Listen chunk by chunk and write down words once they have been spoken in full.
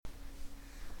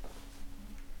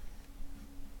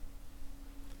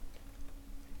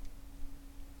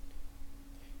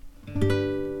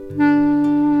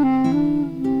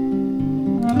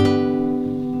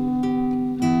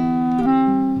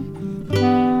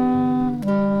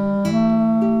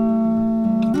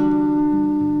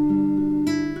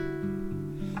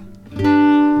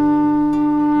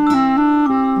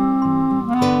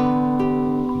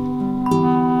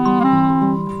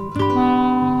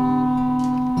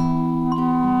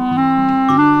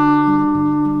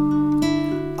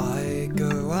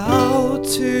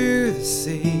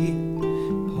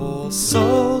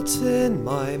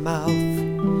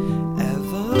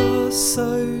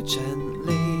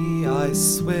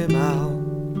swim out.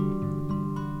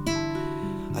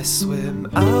 I swim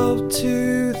out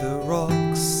to the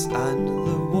rocks and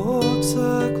the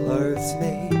water clothes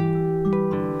me.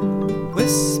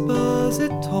 Whispers,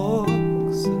 it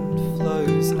talks and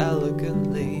flows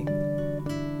elegantly.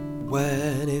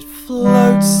 When it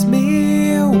floats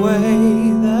me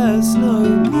away, there's no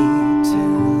need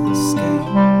to escape.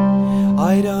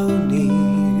 I don't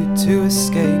need to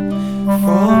escape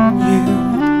from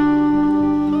you.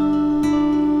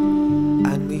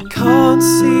 And we can't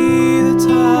see the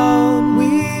town,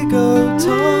 we go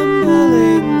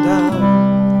tumbling down.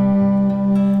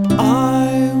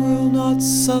 I will not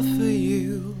suffer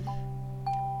you.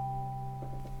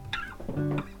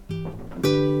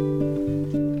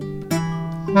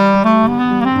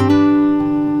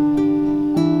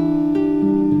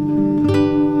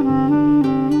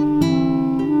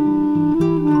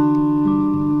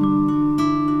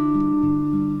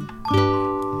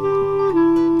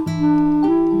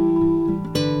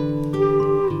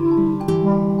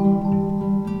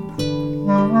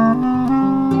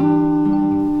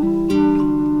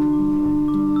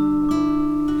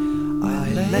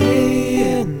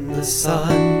 The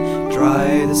sun,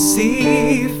 dry the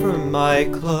sea from my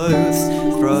clothes,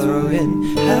 throw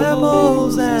in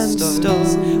pebbles and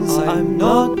stones. I'm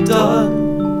not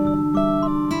done.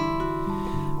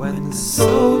 When the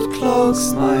salt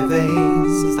clogs my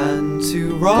veins, and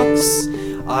to rocks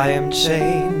I am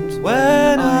chained.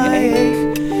 When I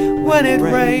ache, when it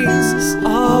rains,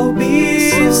 I'll be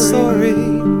sorry.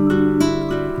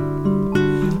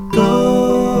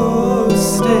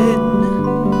 Ghost in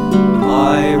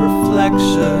my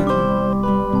reflection,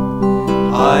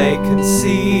 I can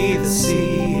see the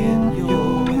sea in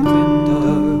your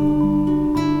window.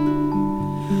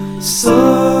 So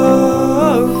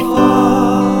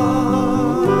far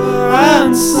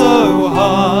and so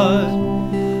hard,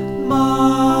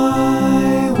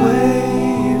 my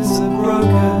waves are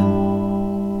broken.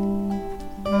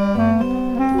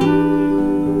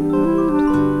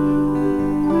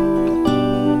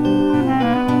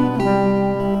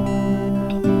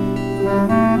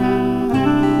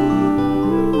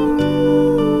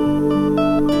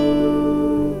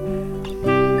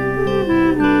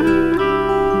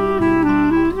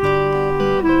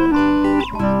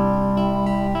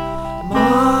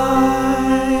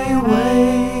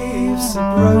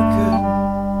 Broken.